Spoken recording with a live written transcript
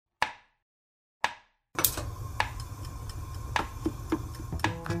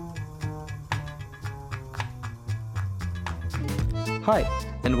Hi,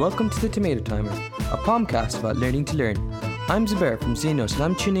 and welcome to the Tomato Timer, a podcast about learning to learn. I'm Zubair from Xenos, and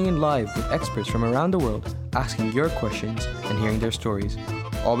I'm tuning in live with experts from around the world, asking your questions and hearing their stories.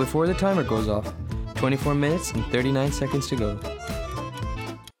 All before the timer goes off. 24 minutes and 39 seconds to go.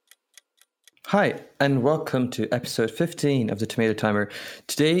 Hi, and welcome to episode 15 of the Tomato Timer.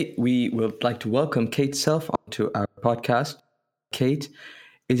 Today, we would like to welcome Kate Self onto our podcast. Kate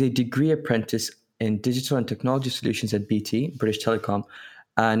is a degree apprentice in digital and technology solutions at BT, British Telecom.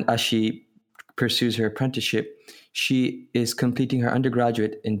 And as she pursues her apprenticeship, she is completing her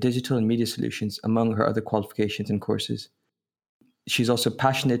undergraduate in digital and media solutions, among her other qualifications and courses. She's also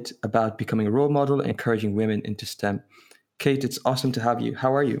passionate about becoming a role model and encouraging women into STEM. Kate, it's awesome to have you.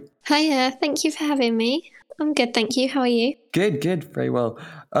 How are you? Hiya, thank you for having me. I'm good, thank you. How are you? Good, very well.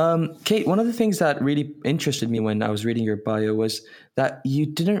 Kate, one of the things that really interested me when I was reading your bio was that you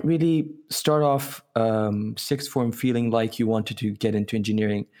didn't really start off sixth form feeling like you wanted to get into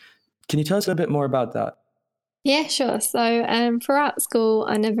engineering. Can you tell us a little bit more about that? Yeah, sure. So throughout school,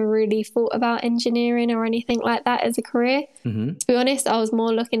 I never really thought about engineering or anything like that as a career. Mm-hmm. To be honest, I was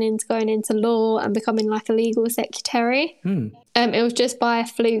more looking into going into law and becoming like a legal secretary. It was just by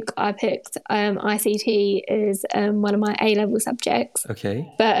fluke I picked ICT as one of my A-level subjects.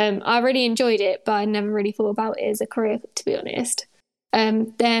 Okay. But I really enjoyed it, but I never really thought about it as a career, to be honest.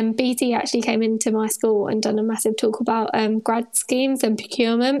 Then BT actually came into my school and done a massive talk about grad schemes and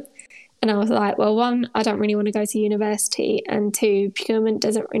procurement. And I was like, well, one, I don't really want to go to university. And two, procurement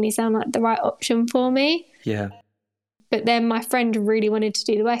doesn't really sound like the right option for me. Yeah. But then my friend really wanted to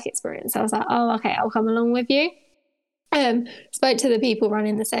do the work experience. I was like, oh, okay, I'll come along with you. Spoke to the people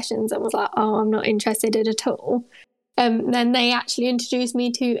running the sessions and was like, oh, I'm not interested in it at all. Then they actually introduced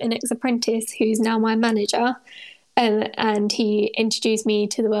me to an ex-apprentice who's now my manager. And he introduced me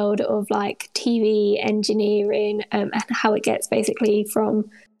to the world of like TV engineering and how it gets basically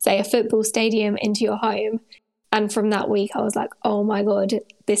from, say, a football stadium into your home. And from that week, I was like, oh my God,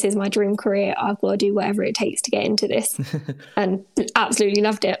 this is my dream career. I've got to do whatever it takes to get into this. And absolutely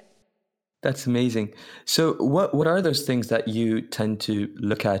loved it. That's amazing. So what are those things that you tend to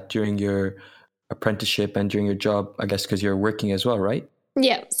look at during your apprenticeship and during your job, I guess, because you're working as well, right?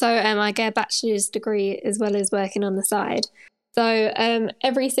 Yeah, so I get a bachelor's degree as well as working on the side. So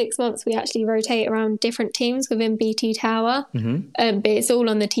every 6 months we actually rotate around different teams within BT Tower, but it's all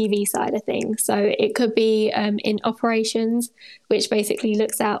on the TV side of things. So it could be in operations, which basically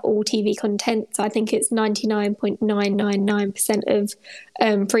looks at all TV content. So I think it's 99.999% of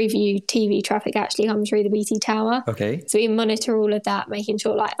Freeview TV traffic actually comes through the BT Tower. Okay. So we monitor all of that, making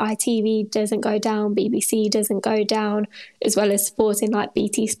sure like ITV doesn't go down, BBC doesn't go down, as well as supporting like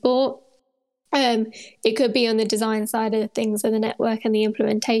BT Sport. It could be on the design side of things of the network and the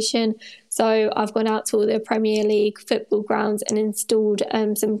implementation. So I've gone out to all the Premier League football grounds and installed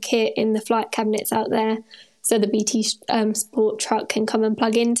some kit in the flight cabinets out there, so the BT Sport truck can come and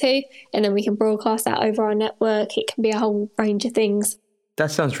plug into, and then we can broadcast that over our network. It can be a whole range of things. That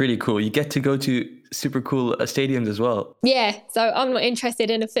sounds really cool. You get to go to super cool stadiums as well. Yeah, so I'm not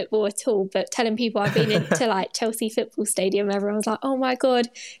interested in a football at all, but telling people I've been into like Chelsea Football Stadium, everyone's like, oh my God,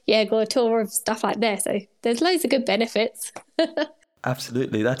 yeah, got a tour of stuff like that. So there's loads of good benefits.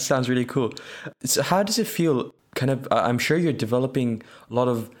 Absolutely. That sounds really cool. So how does it feel? I'm sure you're developing a lot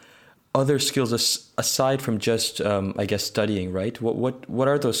of other skills aside from just, I guess, studying, right? What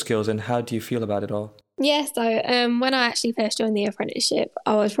are those skills and how do you feel about it all? Yeah, so when I actually first joined the apprenticeship,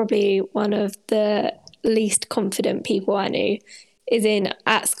 I was probably one of the least confident people I knew.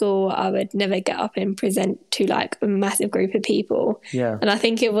 At school, I would never get up and present to like a massive group of people. Yeah. And I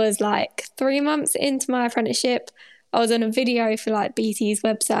think it was like 3 months into my apprenticeship, I was on a video for like BT's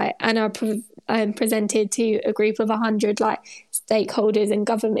website, and I presented to a group of 100 like stakeholders and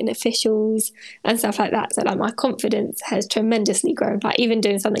government officials and stuff like that. So like my confidence has tremendously grown. Like even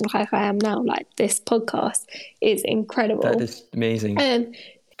doing something like I am now, like this podcast, is incredible. That is amazing.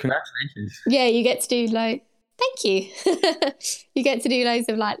 Congratulations. Yeah, you get to do like, thank you. You get to do loads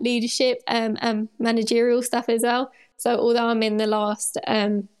of like leadership and managerial stuff as well. So although I'm in the last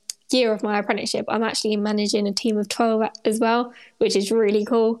year of my apprenticeship, I'm actually managing a team of 12 as well, which is really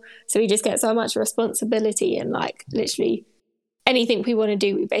cool. So we just get so much responsibility, and like literally anything we want to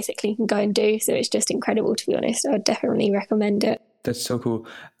do, we basically can go and do. So it's just incredible, to be honest. I would definitely recommend it. That's so cool.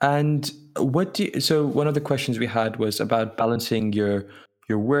 And so one of the questions we had was about balancing your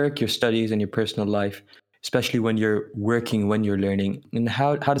work, your studies, and your personal life, especially when you're working, when you're learning. And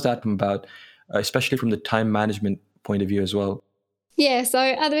how does that come about, especially from the time management point of view as well? Yeah, so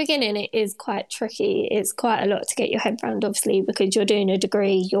at the beginning it is quite tricky. It's quite a lot to get your head around, obviously, because you're doing a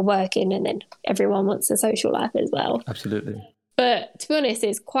degree, you're working, and then everyone wants a social life as well. Absolutely. But to be honest,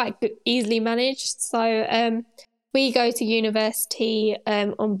 it's quite easily managed. So we go to university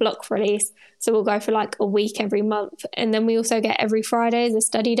on block release. So we'll go for like a week every month. And then we also get every Friday as a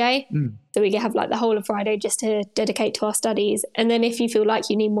study day. So we have like the whole of Friday just to dedicate to our studies. And then if you feel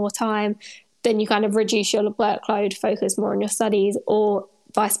like you need more time, then you kind of reduce your workload, focus more on your studies, or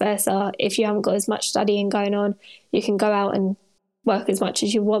vice versa. If you haven't got as much studying going on, you can go out and work as much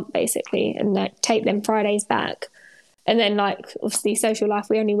as you want, basically, and like, take them Fridays back. And then, like, obviously, social life,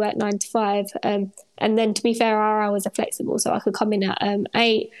 we only work 9 to 5. And then, to be fair, our hours are flexible. So I could come in at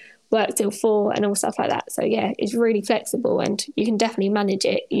 8, work till 4 and all stuff like that. So, yeah, it's really flexible and you can definitely manage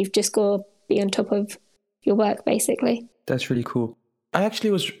it. You've just got to be on top of your work, basically. That's really cool. I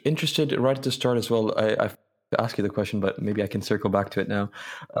actually was interested right at the start as well. I to ask you the question, but maybe I can circle back to it now.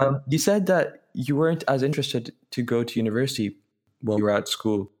 You said that you weren't as interested to go to university while you were at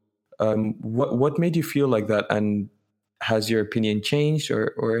school. What made you feel like that? And has your opinion changed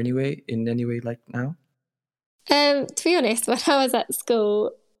or in any way like now? To be honest, when I was at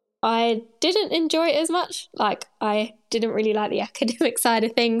school, I didn't enjoy it as much. Like, I didn't really like the academic side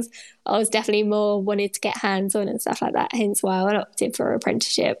of things. I was definitely more wanted to get hands-on and stuff like that, hence why I opted for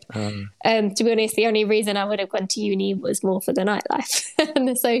apprenticeship. To be honest, the only reason I would have gone to uni was more for the nightlife and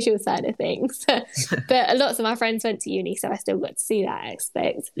the social side of things. But lots of my friends went to uni, so I still got to see that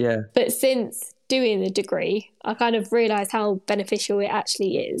aspect. Yeah. But since doing the degree, I kind of realised how beneficial it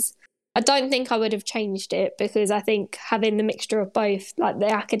actually is. I don't think I would have changed it because I think having the mixture of both, like the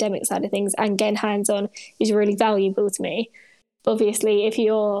academic side of things and getting hands-on, is really valuable to me. But obviously, if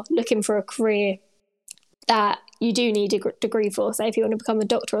you're looking for a career that you do need a degree for, say if you want to become a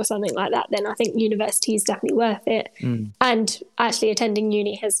doctor or something like that, then I think university is definitely worth it. And actually attending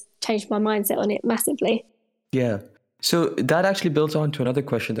uni has changed my mindset on it massively. Yeah. So that actually builds on to another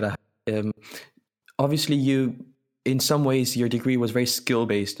question that I have. Obviously, in some ways, your degree was very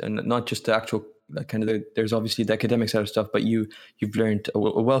skill-based and not just the actual there's obviously the academic side of stuff, but you've learned a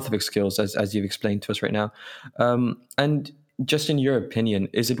wealth of skills as you've explained to us right now. And just in your opinion,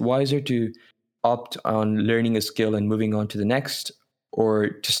 is it wiser to opt on learning a skill and moving on to the next, or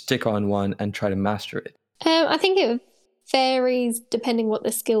to stick on one and try to master it? I think it varies depending what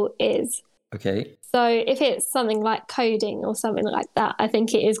the skill is. Okay. So if it's something like coding or something like that, I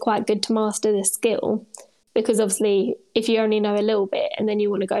think it is quite good to master the skill. Because obviously, if you only know a little bit and then you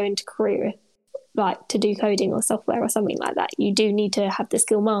want to go into career, like to do coding or software or something like that, you do need to have the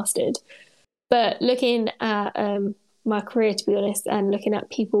skill mastered. But looking at my career, to be honest, and looking at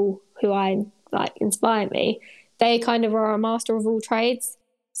people who I like inspire me, they kind of are a master of all trades.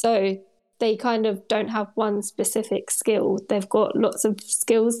 So they kind of don't have one specific skill. They've got lots of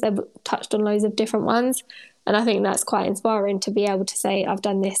skills. They've touched on loads of different ones. And I think that's quite inspiring to be able to say, I've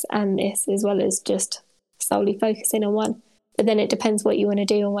done this and this, as well as just solely focusing on one. But then it depends what you want to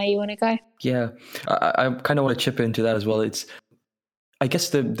do and where you want to go. Yeah, I kind of want to chip into that as well. I guess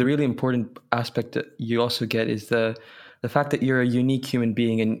the really important aspect that you also get is the fact that you're a unique human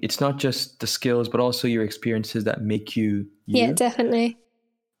being, and it's not just the skills but also your experiences that make you. Yeah, definitely.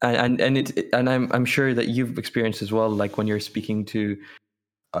 And I'm sure that you've experienced as well, like when you're speaking to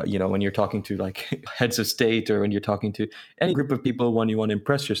when you're talking to like heads of state, or when you're talking to any group of people, when you want to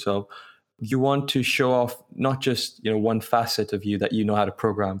impress yourself, you want to show off not just one facet of you that you know how to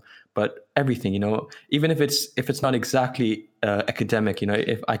program, but everything. Even if it's not exactly academic.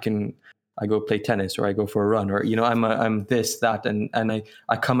 If I go play tennis, or I go for a run, or I'm this, that, and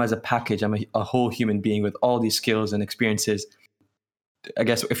I come as a package. I'm a whole human being with all these skills and experiences. I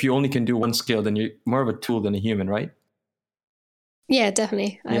guess if you only can do one skill, then you're more of a tool than a human, right? Yeah,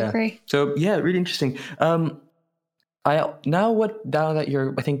 definitely. I agree. So yeah, really interesting. Now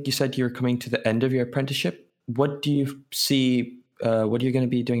that I think you said you're coming to the end of your apprenticeship, what do you see, what are you going to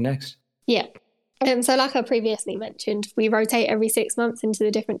be doing next? Yeah. So like I previously mentioned, we rotate every 6 months into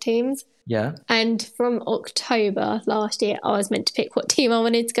the different teams. Yeah. And from October last year, I was meant to pick what team I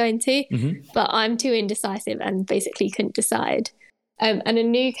wanted to go into, but I'm too indecisive and basically couldn't decide. And a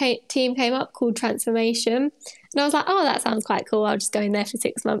new team came up called Transformation. And I was like, oh, that sounds quite cool. I'll just go in there for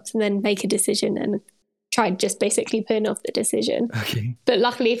 6 months and then make a decision, and tried just basically putting off the decision. Okay. But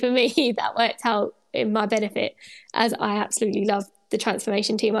luckily for me, that worked out in my benefit, as I absolutely love the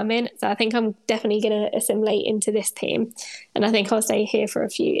Transformation team I'm in. So I think I'm definitely going to assimilate into this team, and I think I'll stay here for a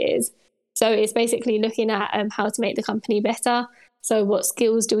few years. So it's basically looking at how to make the company better. So what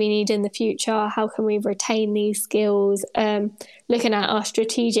skills do we need in the future? How can we retain these skills? Looking at our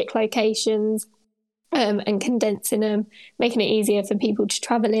strategic locations and condensing them, making it easier for people to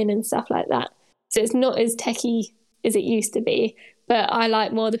travel in and stuff like that. So it's not as techie as it used to be, but I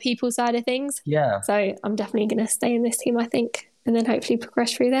like more the people side of things. Yeah. So I'm definitely going to stay in this team, I think. and then hopefully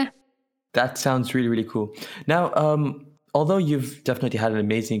progress through there. That sounds really, really cool. Now, although you've definitely had an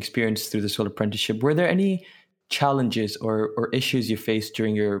amazing experience through the Soul Apprenticeship, were there any challenges or issues you faced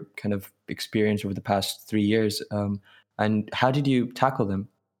during your kind of experience over the past 3 years? And how did you tackle them?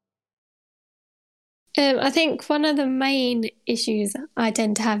 I think one of the main issues I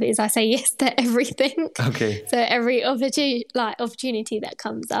tend to have is I say yes to everything. Okay. So every opportunity that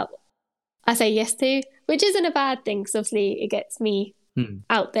comes up, I say yes to, which isn't a bad thing because obviously it gets me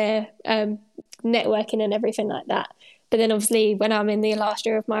out there networking and everything like that. But then obviously when I'm in the last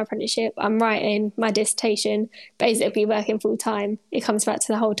year of my apprenticeship, I'm writing my dissertation, basically working full time. It comes back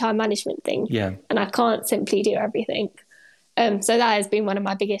to the whole time management thing. Yeah. And I can't simply do everything. So that has been one of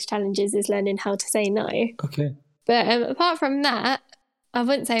my biggest challenges, is learning how to say no. Okay. But apart from that, I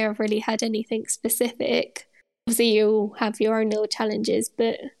wouldn't say I've really had anything specific. Obviously, you'll have your own little challenges,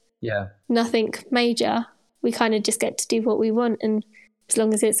 but nothing major. We kind of just get to do what we want, and as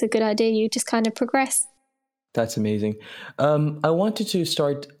long as it's a good idea, you just kind of progress. That's amazing. I wanted to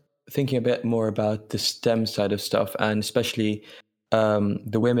start thinking a bit more about the STEM side of stuff, and especially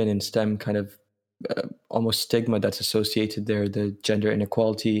the women in STEM kind of almost stigma that's associated there, the gender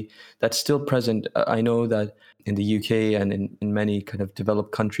inequality that's still present. I know that in the UK and in many kind of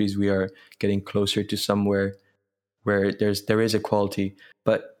developed countries, we are getting closer to somewhere where there is equality,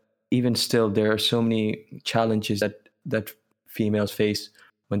 but even still, there are so many challenges that females face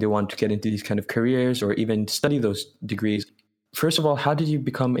when they want to get into these kind of careers or even study those degrees. First of all, how did you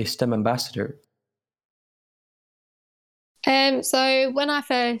become a STEM ambassador? So when I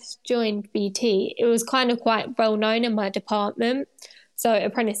first joined BT, it was kind of quite well known in my department. So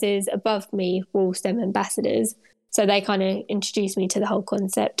apprentices above me were all STEM ambassadors. So they kind of introduced me to the whole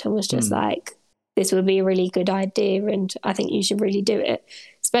concept and was just like, this would be a really good idea and I think you should really do it.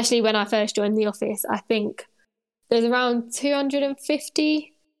 Especially when I first joined the office, I think there's around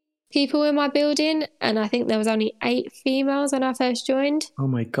 250 people in my building, and I think there was only 8 females when I first joined. Oh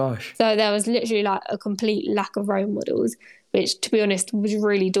my gosh. So there was literally like a complete lack of role models, which to be honest was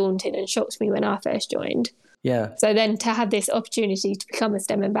really daunting and shocked me when I first joined. Yeah. So then to have this opportunity to become a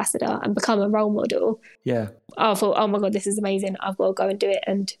STEM ambassador and become a role model, I thought, oh my God, this is amazing. I've got to go and do it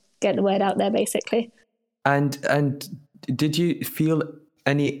and get the word out there, basically. And did you feel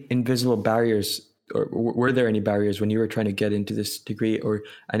any invisible barriers, or were there any barriers when you were trying to get into this degree,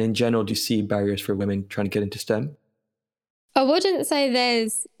 and in general, do you see barriers for women trying to get into STEM? I wouldn't say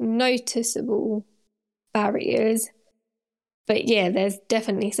there's noticeable barriers, but yeah, there's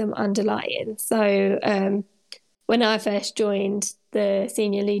definitely some underlying. So when I first joined, the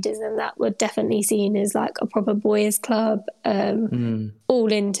senior leaders and that were definitely seen as like a proper boys club,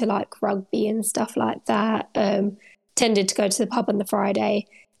 all into like rugby and stuff like that. Tended to go to the pub on the Friday,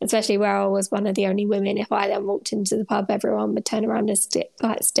 especially where I was one of the only women. If I then walked into the pub, everyone would turn around and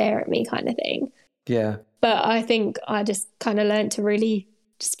stare at me, kind of thing. Yeah. But I think I just kind of learned to really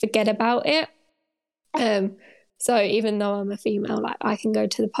just forget about it. So even though I'm a female, like I can go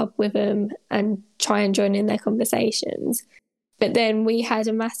to the pub with them and try and join in their conversations. But then we had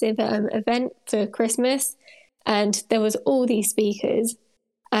a massive event for Christmas, and there was all these speakers.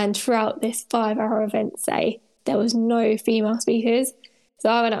 And throughout this 5-hour event, there was no female speakers. So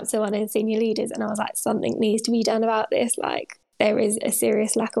I went up to one of the senior leaders and I was like, something needs to be done about this. Like, there is a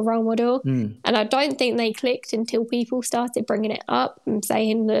serious lack of role model. And I don't think they clicked until people started bringing it up and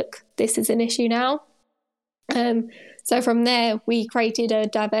saying, look, this is an issue now. So from there, we created a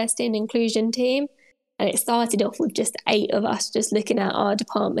diversity and inclusion team. And it started off with just 8 of us just looking at our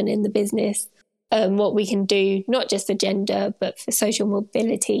department in the business, what we can do, not just for gender, but for social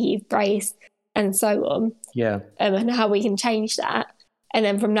mobility, race, and so on. Yeah. And how we can change that. And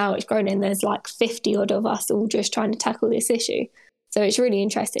then from now it's grown, and there's like 50 odd of us all just trying to tackle this issue. So it's really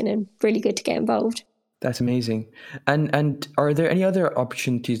interesting and really good to get involved. That's amazing. And are there any other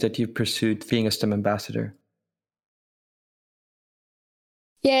opportunities that you've pursued being a STEM ambassador?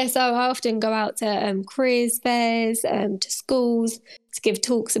 Yeah, so I often go out to careers fairs, to schools to give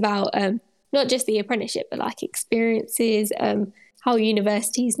talks about not just the apprenticeship, but like experiences, how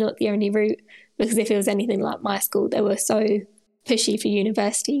university is not the only route. Because if it was anything like my school, they were so pushy for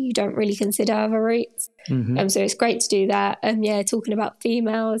university, you don't really consider other routes. So it's great to do that. Talking about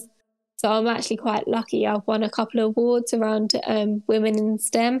females. So I'm actually quite lucky. I've won a couple of awards around women in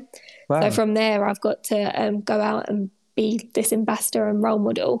STEM. Wow. So from there, I've got to go out and be this ambassador and role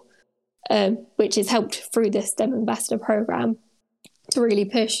model, which has helped through the STEM ambassador program to really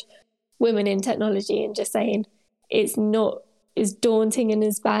push women in technology and just saying it's not as daunting and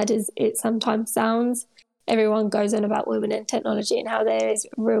as bad as it sometimes sounds. Everyone goes on about women in technology and how there is a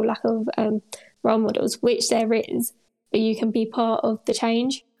real lack of role models, which there is, but you can be part of the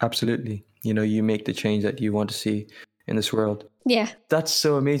change. Absolutely. You make the change that you want to see in this world. Yeah. That's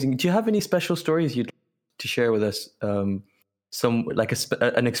so amazing. Do you have any special stories you'd like to share with us? Some like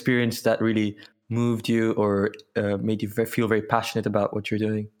an experience that really moved you or made you feel very passionate about what you're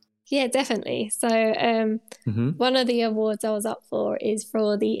doing? Yeah, definitely. So one of the awards I was up for is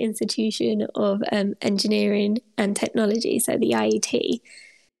for the Institution of Engineering and Technology, so the IET.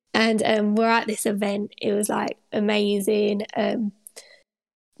 And we're at this event. It was like amazing,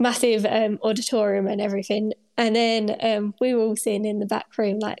 massive auditorium and everything. And then we were all sitting in the back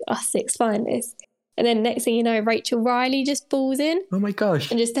room, like us 6 finalists. And then next thing you know, Rachel Riley just balls in. Oh my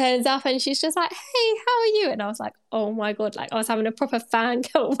gosh. And just turns up and she's just like, hey, how are you? And I was like, oh my God, like I was having a proper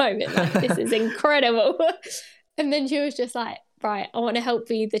fangirl moment. Like, this is incredible. And then she was just like, right, I want to help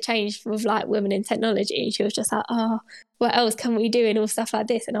be the change with like women in technology. And she was just like, oh, what else can we do? And all stuff like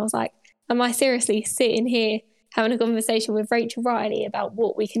this. And I was like, am I seriously sitting here having a conversation with Rachel Riley about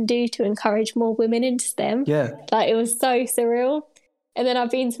what we can do to encourage more women into STEM? Yeah. Like, it was so surreal. And then I've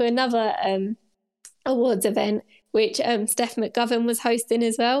been to another awards event, which Steph McGovern was hosting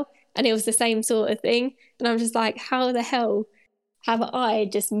as well. And it was the same sort of thing. And I'm just like, how the hell have I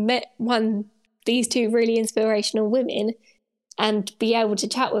just met these 2 really inspirational women and be able to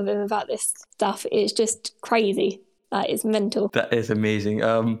chat with them about this stuff? It's just crazy. Like, it's mental. That is amazing.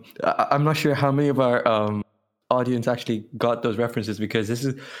 I'm not sure how many of our audience actually got those references, because this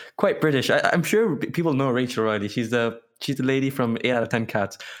is quite British. I'm sure people know Rachel Riley. She's the lady from 8 out of 10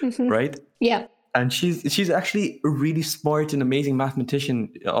 Cats, right? Yeah. And she's actually a really smart and amazing mathematician,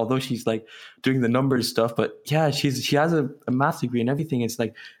 although she's like doing the numbers stuff. But yeah, she has a math degree and everything. It's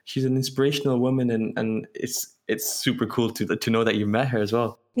like she's an inspirational woman, and it's super cool to know that you met her as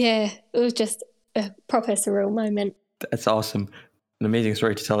well. Yeah, it was just a proper surreal moment. That's awesome. An amazing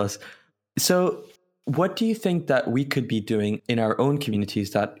story to tell us. So what do you think that we could be doing in our own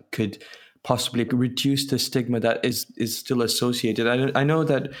communities that could possibly reduce the stigma that is still associated? I know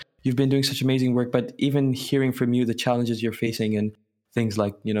that you've been doing such amazing work, but even hearing from you the challenges you're facing and things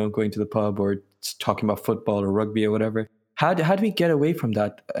like, going to the pub or talking about football or rugby or whatever, how do we get away from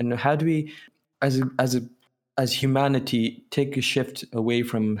that? And how do we, as humanity, take a shift away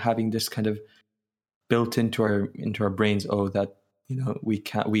from having this kind of built into our brains, that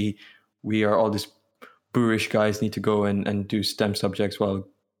we are all these boorish guys, need to go and do STEM subjects? Well,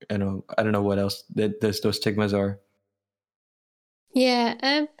 I don't know what else those stigmas are.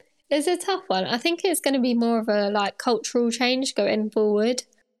 Yeah, it's a tough one. I think it's going to be more of a like cultural change going forward,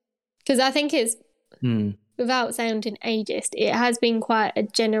 because I think it's, without sounding ageist, it has been quite a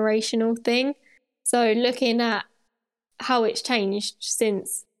generational thing. So looking at how it's changed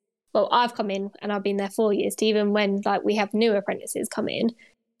since, well, I've come in and I've been there 4 years, to even when like we have new apprentices come in,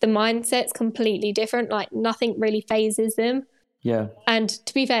 the mindset's completely different. Like, nothing really phases them. Yeah. And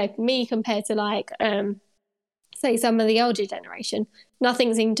to be fair, me compared to like say some of the older generation,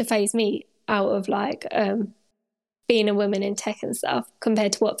 nothing seemed to faze me out of like being a woman in tech and stuff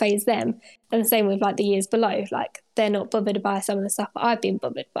compared to what fazed them. And the same with like the years below, like they're not bothered by some of the stuff I've been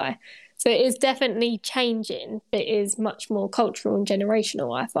bothered by. So it is definitely changing. It is much more cultural and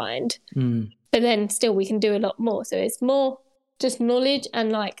generational, I find. But then still we can do a lot more. So it's more just knowledge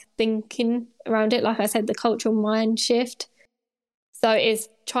and like thinking around it. Like I said, the cultural mind shift. So it's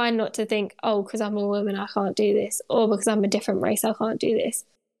trying not to think, oh, because I'm a woman, I can't do this. Or because I'm a different race, I can't do this.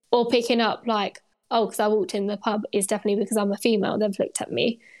 Or picking up like, oh, because I walked in the pub is definitely because I'm a female, they've looked at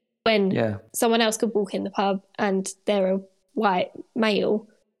me. When someone else could walk in the pub and they're a white male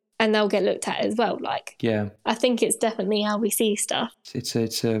and they'll get looked at as well. Like, I think it's definitely how we see stuff. It's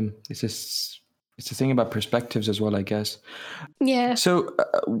a thing about perspectives as well, I guess. Yeah. So,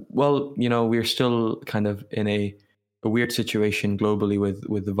 well, we're still kind of in a weird situation globally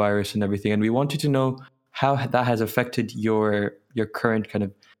with the virus and everything, and we wanted to know how that has affected your current kind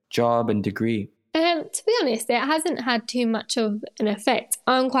of job and degree. To be honest, it hasn't had too much of an effect.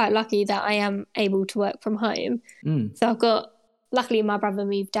 I'm quite lucky that I am able to work from home. So luckily my brother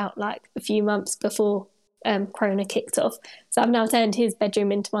moved out like a few months before Corona kicked off. So I've now turned his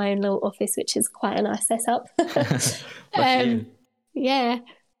bedroom into my own little office, which is quite a nice setup. Yeah,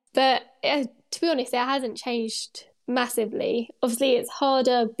 but to be honest, it hasn't changed massively. Obviously, it's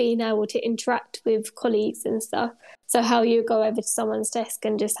harder being able to interact with colleagues and stuff. So how you go over to someone's desk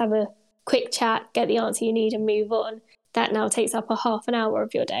and just have a quick chat, get the answer you need and move on, that now takes up a half an hour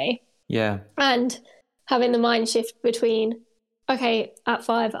of your day. Yeah. And having the mind shift between, okay, at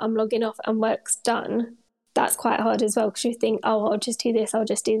 5 I'm logging off and work's done, that's quite hard as well, because you think, oh, I'll just do this, I'll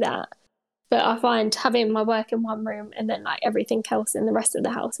just do that. But I find having my work in one room and then like everything else in the rest of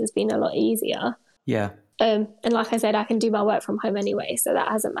the house has been a lot easier. Yeah. And like I said, I can do my work from home anyway, so that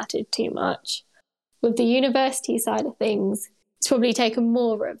hasn't mattered too much. With the university side of things, it's probably taken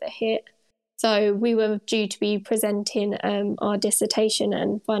more of a hit. So we were due to be presenting our dissertation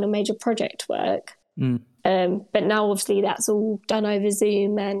and final major project work. But now obviously that's all done over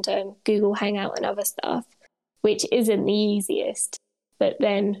Zoom and Google Hangout and other stuff, which isn't the easiest. But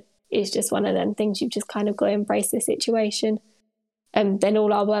then it's just one of them things, you've just kind of got to embrace the situation. Then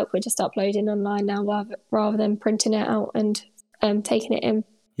all our work we're just uploading online now rather than printing it out and taking it in.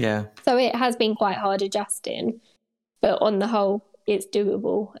 Yeah. So it has been quite hard adjusting, but on the whole, it's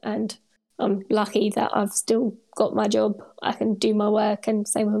doable. And I'm lucky that I've still got my job. I can do my work, and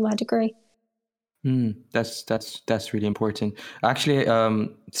same with my degree. That's really important. Actually,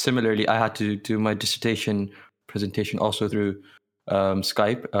 similarly, I had to do my dissertation presentation also through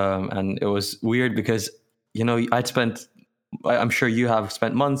Skype, and it was weird because, you know, I'm sure you have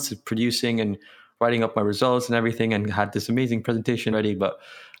spent months producing and writing up my results and everything, and had this amazing presentation ready. But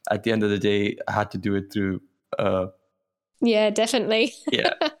at the end of the day, I had to do it through. Yeah, definitely.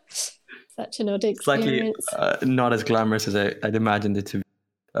 Yeah. Such an odd experience. Slightly not as glamorous as I'd imagined it to be.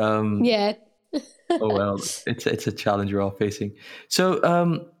 Yeah. Oh well, it's a challenge we're all facing.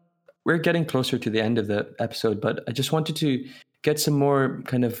 So we're getting closer to the end of the episode, but I just wanted to get some more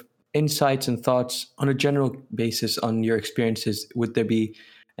kind of insights and thoughts on a general basis on your experiences. Would there be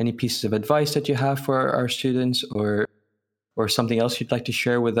any pieces of advice that you have for our students, or something else you'd like to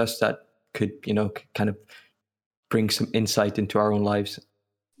share with us that could, you know, kind of bring some insight into our own lives?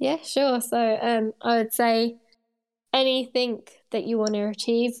 Yeah, sure. So I would say anything that you want to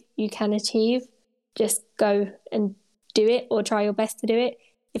achieve, you can achieve. Just go and do it, or try your best to do it.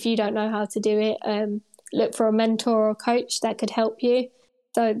 If you don't know how to do it, look for a mentor or coach that could help you.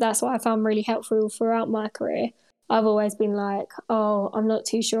 So that's what I found really helpful throughout my career. I've always been like, oh, I'm not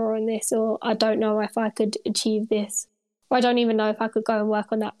too sure on this, or I don't know if I could achieve this, or I don't even know if I could go and work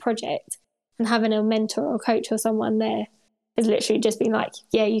on that project. And having a mentor or coach or someone there has literally just been like,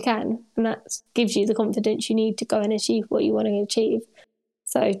 yeah, you can. And that gives you the confidence you need to go and achieve what you want to achieve.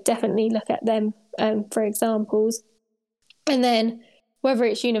 So definitely look at them for examples. And then whether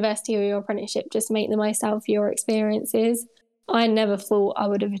it's university or your apprenticeship, just make the most out of your experiences. I never thought I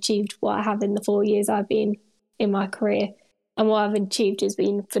would have achieved what I have in the 4 years I've been in my career. And what I've achieved has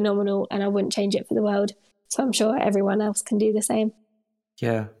been phenomenal, and I wouldn't change it for the world. So I'm sure everyone else can do the same.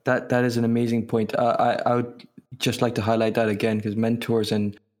 Yeah, that is an amazing point. I would just like to highlight that again, because mentors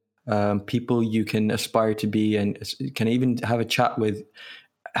and people you can aspire to be and can even have a chat with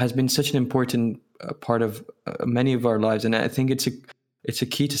has been such an important part of many of our lives. And I think it's a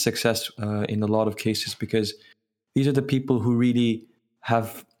key to success in a lot of cases, because these are the people who really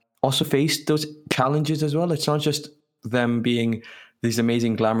have also faced those challenges as well. It's not just them being these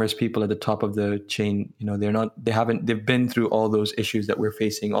amazing, glamorous people at the top of the chain. You know, they've been through all those issues that we're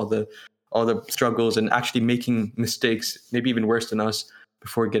facing, all the struggles, and actually making mistakes, maybe even worse than us,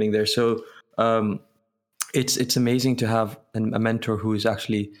 before getting there. So it's amazing to have a mentor who's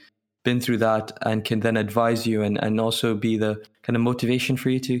actually been through that and can then advise you and also be the kind of motivation for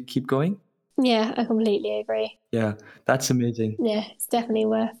you to keep going. Yeah, I completely agree. Yeah, that's amazing. Yeah, it's definitely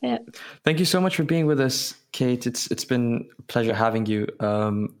worth it. Thank you so much for being with us, Kate. It's been a pleasure having you.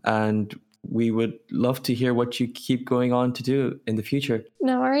 And we would love to hear what you keep going on to do in the future.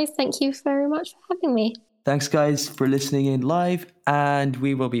 No worries. Thank you very much for having me. Thanks, guys, for listening in live. And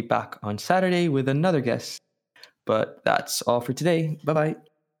we will be back on Saturday with another guest. But that's all for today. Bye-bye.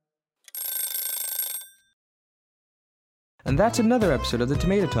 And that's another episode of the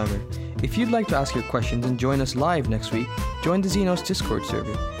Tomato Timer. If you'd like to ask your questions and join us live next week, join the Xenos Discord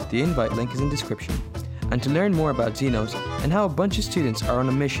server. The invite link is in the description. And to learn more about Xenos and how a bunch of students are on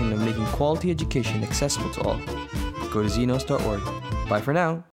a mission of making quality education accessible to all, go to xenos.org. Bye for now.